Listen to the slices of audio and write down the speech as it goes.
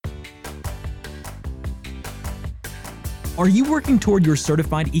Are you working toward your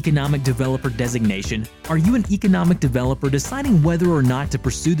Certified Economic Developer designation? Are you an economic developer deciding whether or not to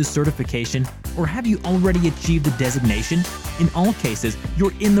pursue the certification, or have you already achieved the designation? In all cases,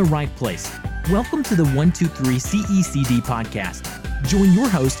 you're in the right place. Welcome to the 123 CECD podcast. Join your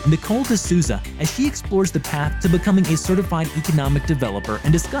host, Nicole D'Souza, as she explores the path to becoming a certified economic developer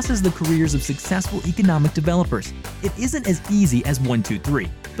and discusses the careers of successful economic developers. It isn't as easy as 1, 2, 3,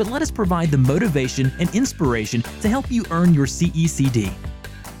 but let us provide the motivation and inspiration to help you earn your CECD.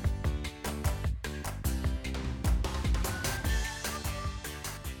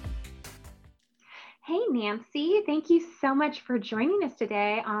 Hey, Nancy. Thank you so much for joining us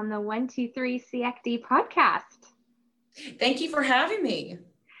today on the 123 CECD podcast. Thank you for having me.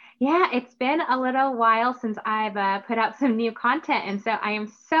 Yeah, it's been a little while since I've put out some new content. And so I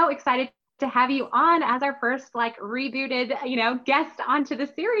am so excited to have you on as our first rebooted, guest onto the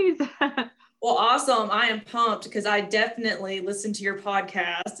series. Well, awesome. I am pumped because I definitely listened to your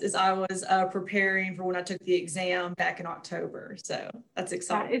podcast as I was preparing for when I took the exam back in October. So that's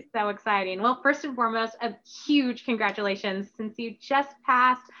exciting. That is so exciting. Well, first and foremost, a huge congratulations since you just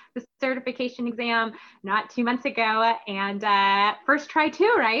passed the certification exam not 2 months ago, and first try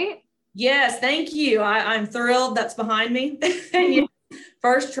too, right? Yes, thank you. I'm thrilled that's behind me. Yeah,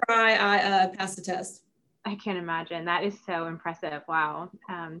 first try, I passed the test. I can imagine. That is so impressive. Wow.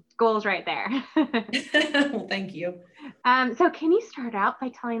 Goals right there. Well, thank you. So can you start out by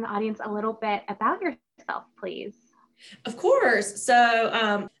telling the audience a little bit about yourself, please? Of course.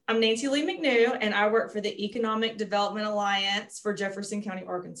 So I'm Nancy Lee McNew, and I work for the Economic Development Alliance for Jefferson County,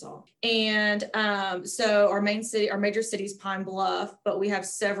 Arkansas. And so our major city is Pine Bluff, but we have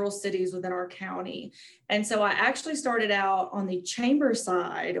several cities within our county. And so I actually started out on the chamber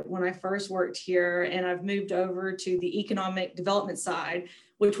side when I first worked here, and I've moved over to the economic development side,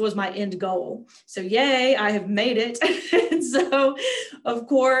 which was my end goal. So yay, I have made it. And so, of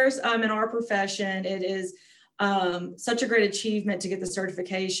course, in our profession, it is such a great achievement to get the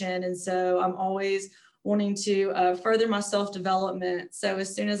certification. And so I'm always wanting to further my self-development. So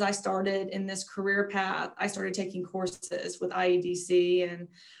as soon as I started in this career path, I started taking courses with IEDC and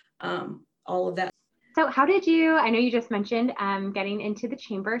all of that. So how did you, I know you just mentioned getting into the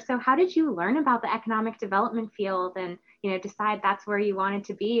chamber. So how did you learn about the economic development field and, decide that's where you wanted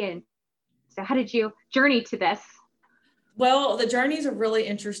to be? And so how did you journey to this? Well, the journey is a really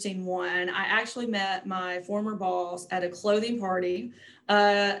interesting one. I actually met my former boss at a clothing party.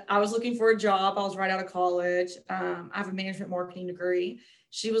 I was looking for a job. I was right out of college. I have a management marketing degree.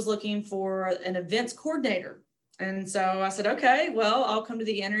 She was looking for an events coordinator. And so I said, okay, well, I'll come to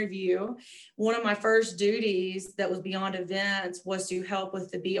the interview. One of my first duties that was beyond events was to help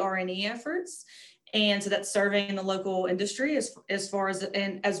with the BRNE efforts. And so that's serving the local industry as far as,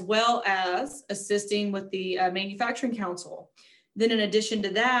 and as well as assisting with the Manufacturing Council. Then in addition to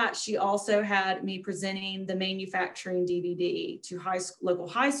that, she also had me presenting the manufacturing DVD to local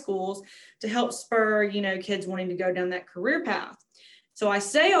high schools to help spur, kids wanting to go down that career path. So I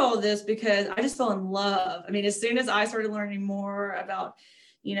say all of this because I just fell in love. I mean, as soon as I started learning more about,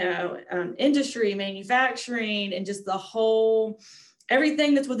 industry, manufacturing, and just the whole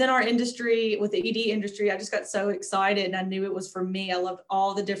everything that's within our industry, with the ED industry, I just got so excited and I knew it was for me. I loved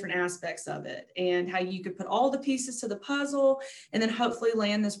all the different aspects of it and how you could put all the pieces to the puzzle and then hopefully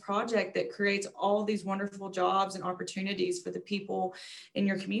land this project that creates all these wonderful jobs and opportunities for the people in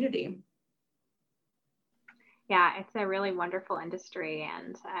your community. Yeah, it's a really wonderful industry.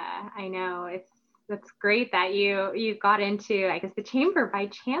 And I know that's great that you got into, I guess, the chamber by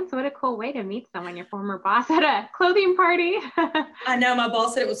chance. What a cool way to meet someone, your former boss at a clothing party. I know my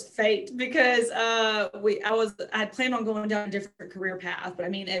boss said it was fate because I had planned on going down a different career path, but I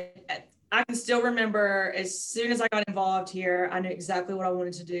mean, I can still remember as soon as I got involved here, I knew exactly what I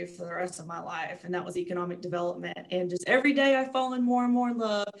wanted to do for the rest of my life. And that was economic development. And just every day I've fallen more and more in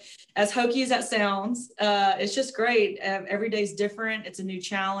love. As hokey as that sounds, it's just great. Every day's different. It's a new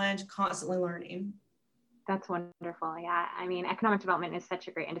challenge, constantly learning. That's wonderful. Yeah. I mean, economic development is such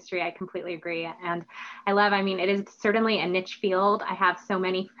a great industry. I completely agree. And it is certainly a niche field. I have so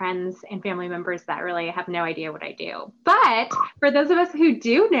many friends and family members that really have no idea what I do. But for those of us who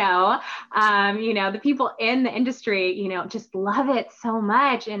do know, the people in the industry, just love it so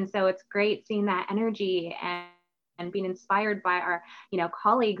much. And so it's great seeing that energy and being inspired by our,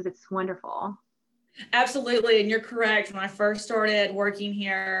 colleagues. It's wonderful. Absolutely. And you're correct. When I first started working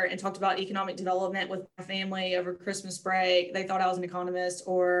here and talked about economic development with my family over Christmas break, they thought I was an economist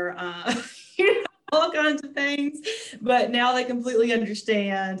or all kinds of things. But now they completely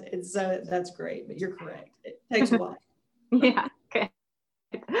understand. And so that's great. But you're correct. It takes a while. Yeah. Good.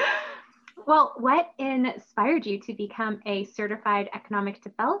 Well, what inspired you to become a certified economic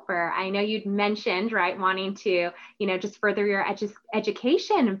developer? I know you'd mentioned, right, wanting to, just further your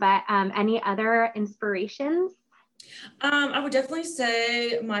education, but any other inspirations? I would definitely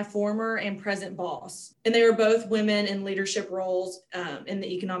say my former and present boss, and they were both women in leadership roles in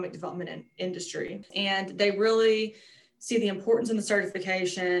the economic development industry. And they really see the importance in the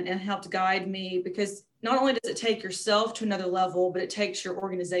certification and helped guide me, because not only does it take yourself to another level, but it takes your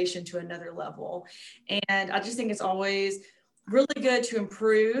organization to another level. And I just think it's always really good to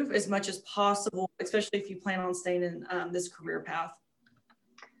improve as much as possible, especially if you plan on staying in this career path.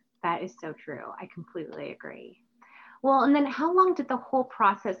 That is so true. I completely agree. Well, and then how long did the whole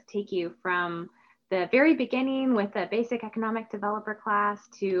process take you from the very beginning with the basic economic developer class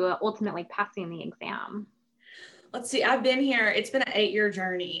to ultimately passing the exam? Let's see, I've been here, it's been an 8-year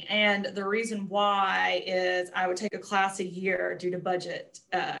journey. And the reason why is I would take a class a year due to budget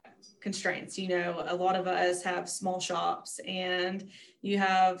constraints. A lot of us have small shops, and you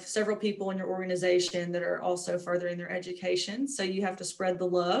have several people in your organization that are also furthering their education. So you have to spread the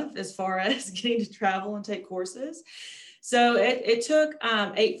love as far as getting to travel and take courses. So it took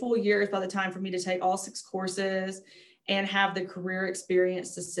 8 full years by the time for me to take all 6 courses and have the career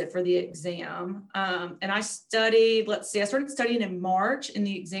experience to sit for the exam. And I studied, I started studying in March and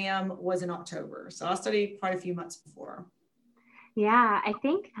the exam was in October. So I studied quite a few months before. Yeah, I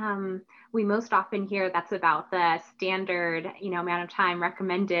think we most often hear that's about the standard, amount of time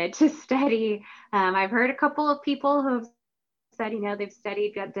recommended to study. I've heard a couple of people who've said, they've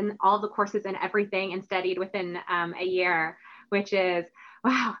studied, done all the courses and everything and studied within a year, which is,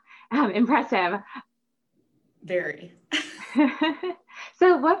 wow, impressive. Very.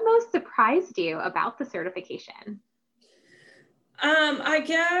 So what most surprised you about the certification? I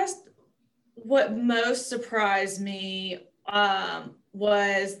guess what most surprised me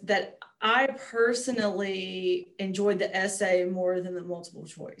was that I personally enjoyed the essay more than the multiple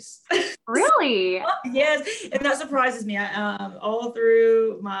choice. Really? Yes, and that surprises me. All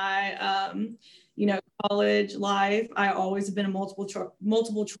through my college life, I always have been a multiple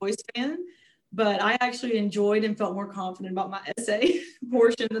choice fan, but I actually enjoyed and felt more confident about my essay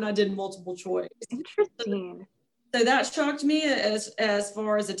portion than I did multiple choice. Interesting. So that shocked me as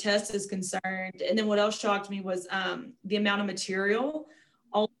far as the test is concerned. And then what else shocked me was the amount of material.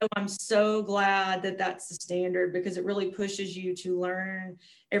 Although I'm so glad that that's the standard, because it really pushes you to learn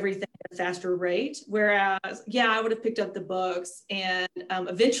everything at a faster rate. Whereas, I would have picked up the books and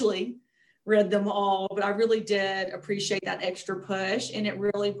eventually read them all, but I really did appreciate that extra push, and it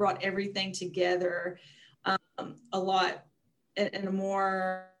really brought everything together a lot in a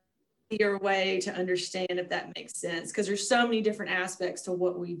more clear way to understand, if that makes sense, because there's so many different aspects to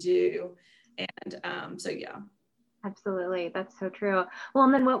what we do. And yeah. Absolutely. That's so true. Well,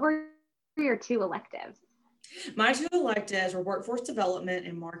 and then what were your 2 electives? My 2 electives were workforce development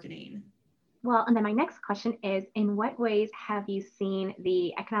and marketing. Well, and then my next question is, in what ways have you seen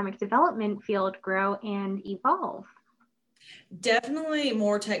the economic development field grow and evolve? Definitely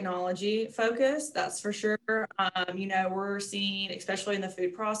more technology focused, that's for sure. We're seeing, especially in the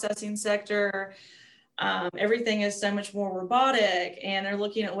food processing sector, everything is so much more robotic, and they're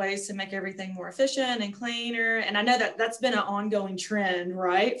looking at ways to make everything more efficient and cleaner. And I know that that's been an ongoing trend,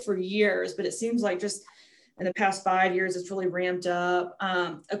 right, for years, but it seems like just in the past 5 years, it's really ramped up.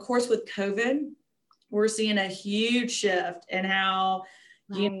 Of course, with COVID, we're seeing a huge shift in how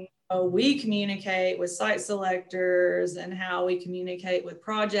we communicate with site selectors and how we communicate with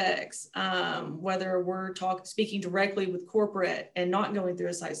projects, whether we're speaking directly with corporate and not going through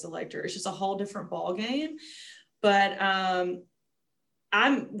a site selector. It's just a whole different ball game. But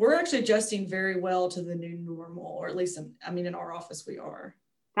we're actually adjusting very well to the new normal, or at least in our office we are.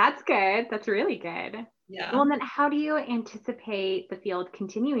 That's good. That's really good. Yeah. Well, and then how do you anticipate the field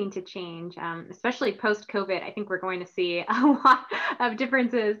continuing to change, especially post-COVID? I think we're going to see a lot of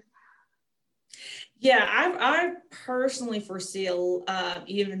differences. Yeah, I personally foresee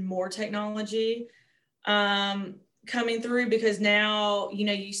even more technology coming through, because now,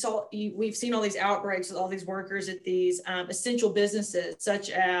 we've seen all these outbreaks with all these workers at these essential businesses, such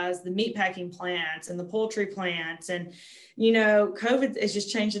as the meatpacking plants and the poultry plants. And, COVID has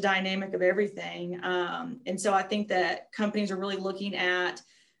just changed the dynamic of everything. And so I think that companies are really looking at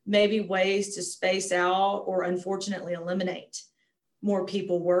maybe ways to space out, or unfortunately eliminate more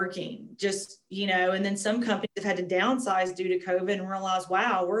people working, and then some companies have had to downsize due to COVID and realize,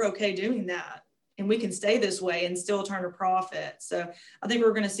 wow, we're okay doing that, and we can stay this way and still turn a profit. So I think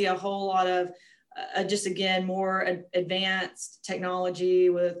we're going to see a whole lot of more advanced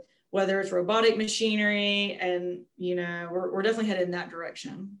technology, with whether it's robotic machinery, and we're definitely headed in that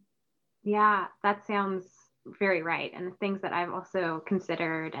direction. Yeah, that sounds very right. And the things that I've also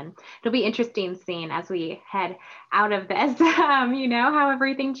considered. And it'll be interesting seeing as we head out of this, how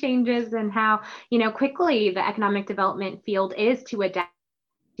everything changes and how, quickly the economic development field is to adapt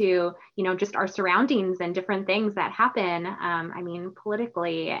to, just our surroundings and different things that happen.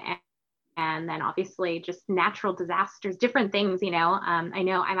 Politically and then obviously just natural disasters, different things. I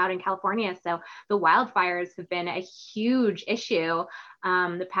know I'm out in California, so the wildfires have been a huge issue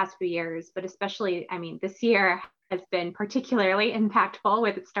the past few years, but especially, this year has been particularly impactful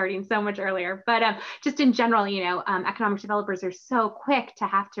with it starting so much earlier. But just in general, economic developers are so quick to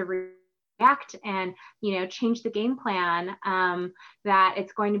have to react and change the game plan, that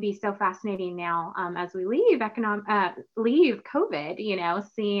it's going to be so fascinating now, as we leave COVID,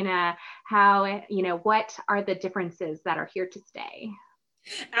 seeing how what are the differences that are here to stay.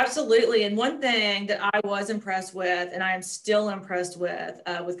 Absolutely. And one thing that I was impressed with, and I am still impressed with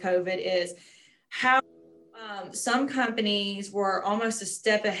COVID, is how some companies were almost a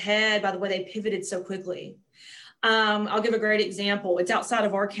step ahead by the way they pivoted so quickly. I'll give a great example. It's outside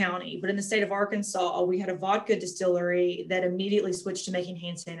of our county, but in the state of Arkansas, we had a vodka distillery that immediately switched to making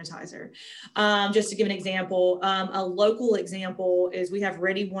hand sanitizer. Just to give an example, a local example is we have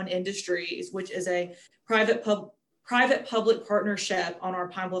Ready One Industries, which is a private-public partnership on our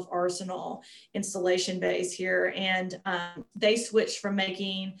Pine Bluff Arsenal installation base here. And they switched from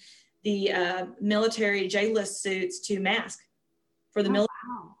making the military J-list suits to masks for the military.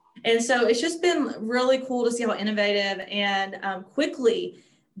 Wow. And so it's just been really cool to see how innovative and quickly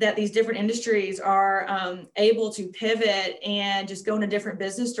that these different industries are able to pivot and just go in a different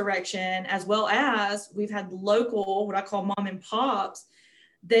business direction, as well as we've had local, what I call mom and pops.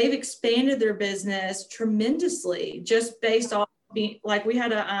 They've expanded their business tremendously just based off being, like we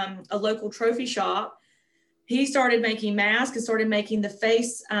had a local trophy shop. He started making masks and started making the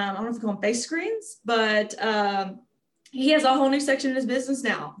face, I don't know if we call them face screens, but he has a whole new section in his business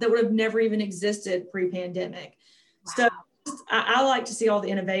now that would have never even existed pre-pandemic. Wow. So I like to see all the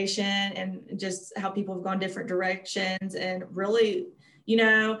innovation and just how people have gone different directions and really,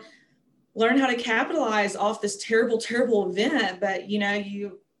 learn how to capitalize off this terrible, terrible event. But, at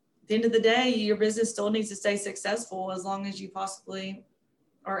the end of the day, your business still needs to stay successful as long as you possibly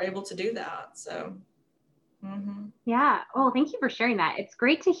are able to do that. So. Mm-hmm. Yeah. Well, thank you for sharing that. It's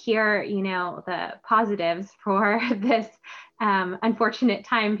great to hear, the positives for this unfortunate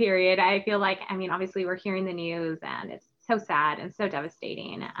time period. I feel like, obviously we're hearing the news and it's so sad and so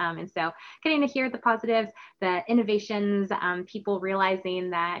devastating. And so getting to hear the positives, the innovations, people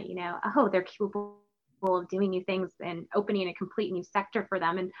realizing that, they're capable of doing new things and opening a complete new sector for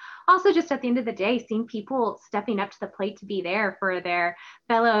them. And also just at the end of the day, seeing people stepping up to the plate to be there for their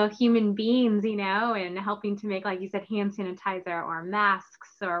fellow human beings, and helping to make, like you said, hand sanitizer or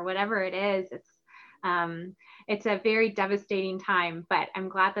masks or whatever it is. It's a very devastating time, but I'm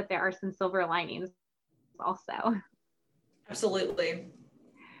glad that there are some silver linings also. Absolutely.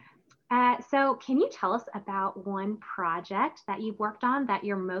 So can you tell us about one project that you've worked on that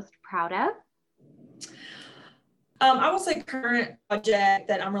you're most proud of? I will say current project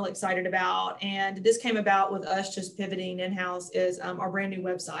that I'm really excited about, and this came about with us just pivoting in-house, is our brand new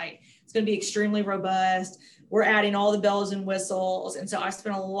website. It's going to be extremely robust. We're adding all the bells and whistles. And so I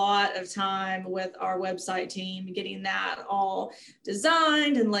spent a lot of time with our website team getting that all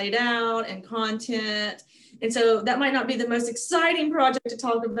designed and laid out and content. And so that might not be the most exciting project to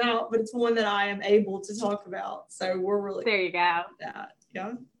talk about, but it's one that I am able to talk about. So we're really there you go. That.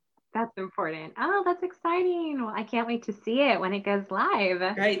 Yeah. That's important. Oh, that's exciting. Well, I can't wait to see it when it goes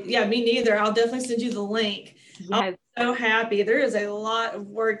live. Great. Yeah, me neither. I'll definitely send you the link. Yes. I'm so happy. There is a lot of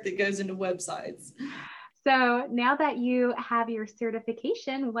work that goes into websites. So now that you have your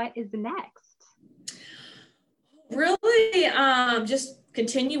certification, what is next? Really, just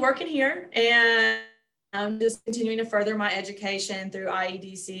continue working here, and I'm just continuing to further my education through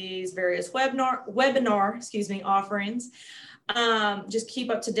IEDC's various webinar offerings. Just keep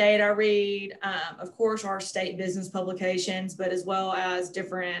up to date. I read, of course, our state business publications, but as well as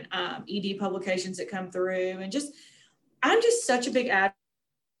different ED publications that come through. And I'm just such a big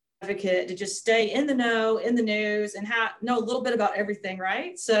advocate to just stay in the know, in the news, and know a little bit about everything,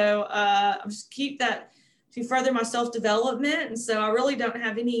 right? So I just keep that to further my self-development. And so I really don't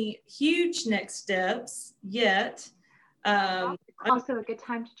have any huge next steps yet. Also a good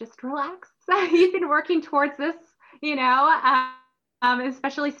time to just relax. You've been working towards this,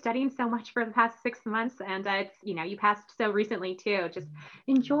 especially studying so much for the past 6 months, and it's, you passed so recently too. Just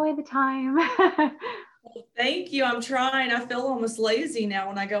enjoy the time. Well, thank you. I'm trying. I feel almost lazy now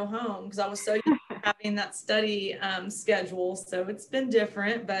when I go home because I was so used to having that study schedule. So it's been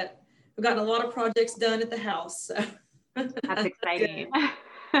different, but I've gotten a lot of projects done at the house. So that's exciting.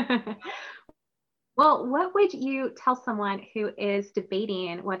 Well, what would you tell someone who is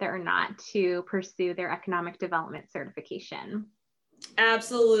debating whether or not to pursue their economic development certification?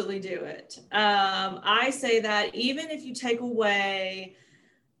 Absolutely do it. I say that even if you take away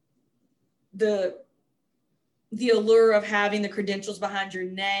the allure of having the credentials behind your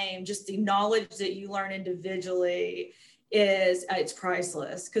name, just the knowledge that you learn individually is it's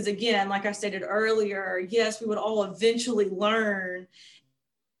priceless. Because again, like I stated earlier, yes, we would all eventually learn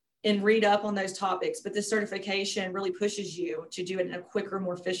and read up on those topics, but this certification really pushes you to do it in a quicker,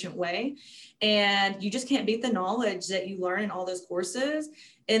 more efficient way. And you just can't beat the knowledge that you learn in all those courses.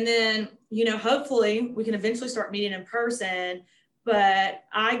 And then, you know, hopefully we can eventually start meeting in person, but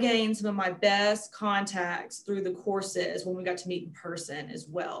I gained some of my best contacts through the courses when we got to meet in person as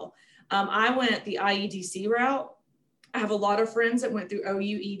well. I went the IEDC route. I have a lot of friends that went through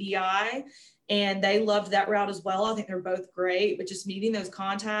OUEDI, and they loved that route as well. I think they're both great, but just meeting those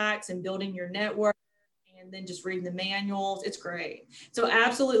contacts and building your network and then just reading the manuals, it's great. So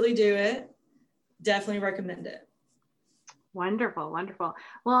absolutely do it. Definitely recommend it. Wonderful, wonderful.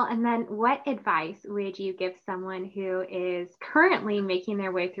 Well, and then what advice would you give someone who is currently making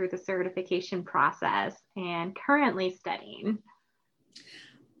their way through the certification process and currently studying?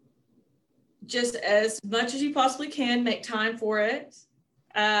 Just as much as you possibly can, make time for it.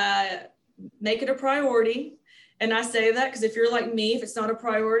 Make it a priority. And I say that because if you're like me, if it's not a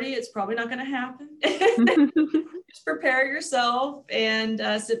priority, it's probably not going to happen. Just prepare yourself and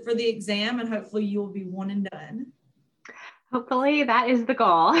sit for the exam, and hopefully you will be one and done. Hopefully that is the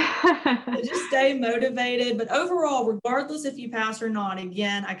goal. So just stay motivated. But overall, regardless if you pass or not,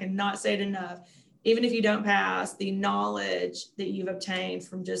 again, I cannot say it enough. Even if you don't pass, the knowledge that you've obtained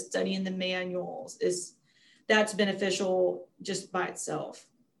from just studying the manuals that's beneficial just by itself.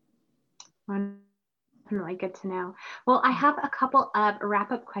 Really good to know. Well, I have a couple of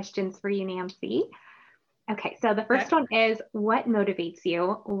wrap-up questions for you, Nancy. Okay, so the first one is, what motivates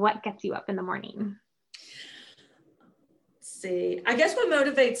you? What gets you up in the morning? See, I guess what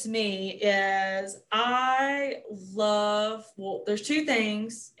motivates me is there's two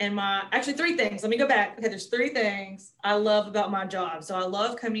things actually three things. Let me go back. Okay, there's three things I love about my job. So I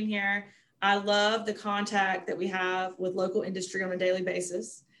love coming here. I love the contact that we have with local industry on a daily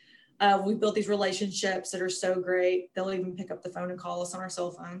basis. We've built these relationships that are so great. They'll even pick up the phone and call us on our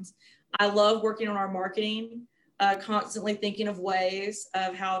cell phones. I love working on our marketing, constantly thinking of ways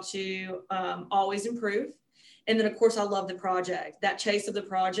of how to always improve. And then, of course, I love the project. That chase of the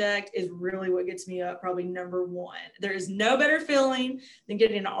project is really what gets me up, probably number one. There is no better feeling than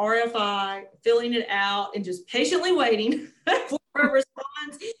getting an RFI, filling it out, and just patiently waiting for a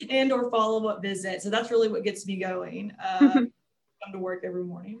response and or follow-up visit. So that's really what gets me going. Come to work every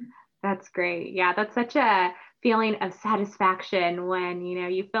morning. That's great. Yeah, that's such a feeling of satisfaction when, you know,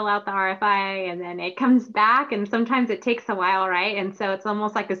 you fill out the RFI and then it comes back, and sometimes it takes a while, right? And so it's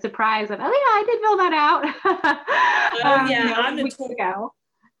almost like a surprise of, oh yeah, I did fill that out. I'm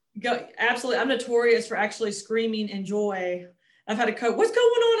absolutely. I'm notorious for actually screaming in joy. I've had a coach, what's going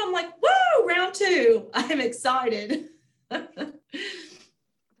on? I'm like, woo, round two. I'm excited.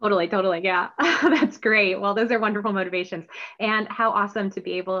 Totally. Yeah, that's great. Well, those are wonderful motivations, and how awesome to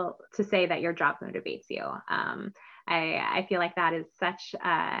be able to say that your job motivates you. I feel like that is such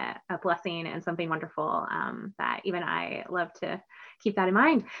a blessing and something wonderful that even I love to keep that in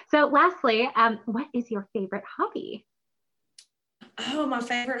mind. So lastly, what is your favorite hobby? Oh, my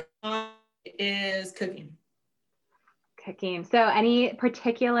favorite hobby is cooking. Cooking. So any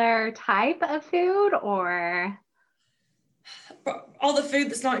particular type of food, or? All the food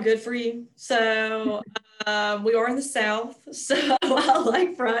that's not good for you. So we are in the South, so I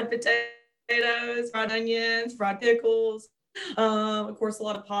like fried potatoes, fried onions, fried pickles, of course, a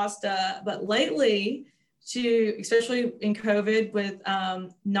lot of pasta. But lately, especially in COVID with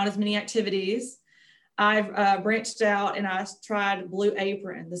not as many activities, I've branched out and I tried Blue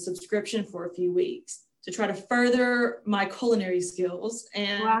Apron, the subscription, for a few weeks to try to further my culinary skills.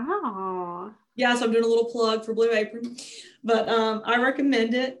 And wow. Yeah, so I'm doing a little plug for Blue Apron, but I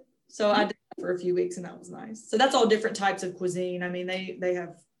recommend it. So I did that for a few weeks and that was nice. So that's all different types of cuisine. I mean, they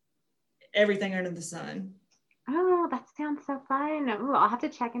have everything under the sun. Oh, that sounds so fun. Ooh, I'll have to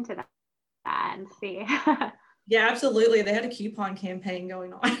check into that and see. Yeah, absolutely. They had a coupon campaign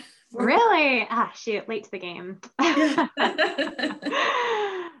going on. Really? Ah, shoot, late to the game. Yeah.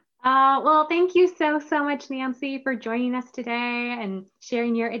 Well, thank you so much, Nancy, for joining us today and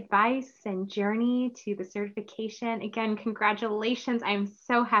sharing your advice and journey to the certification. Again, congratulations. I'm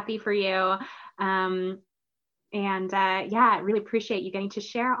so happy for you. And I really appreciate you getting to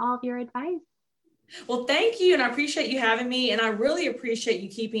share all of your advice. Well, thank you. And I appreciate you having me. And I really appreciate you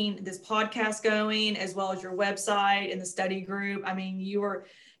keeping this podcast going, as well as your website and the study group. I mean, you were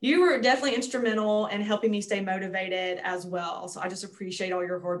definitely instrumental in helping me stay motivated as well. So I just appreciate all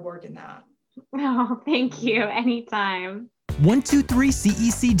your hard work in that. Oh, thank you. Anytime. 123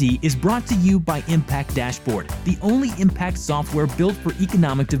 CECD is brought to you by Impact Dashboard, the only impact software built for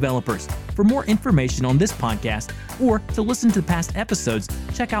economic developers. For more information on this podcast or to listen to past episodes,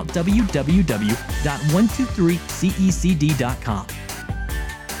 check out www.123cecd.com.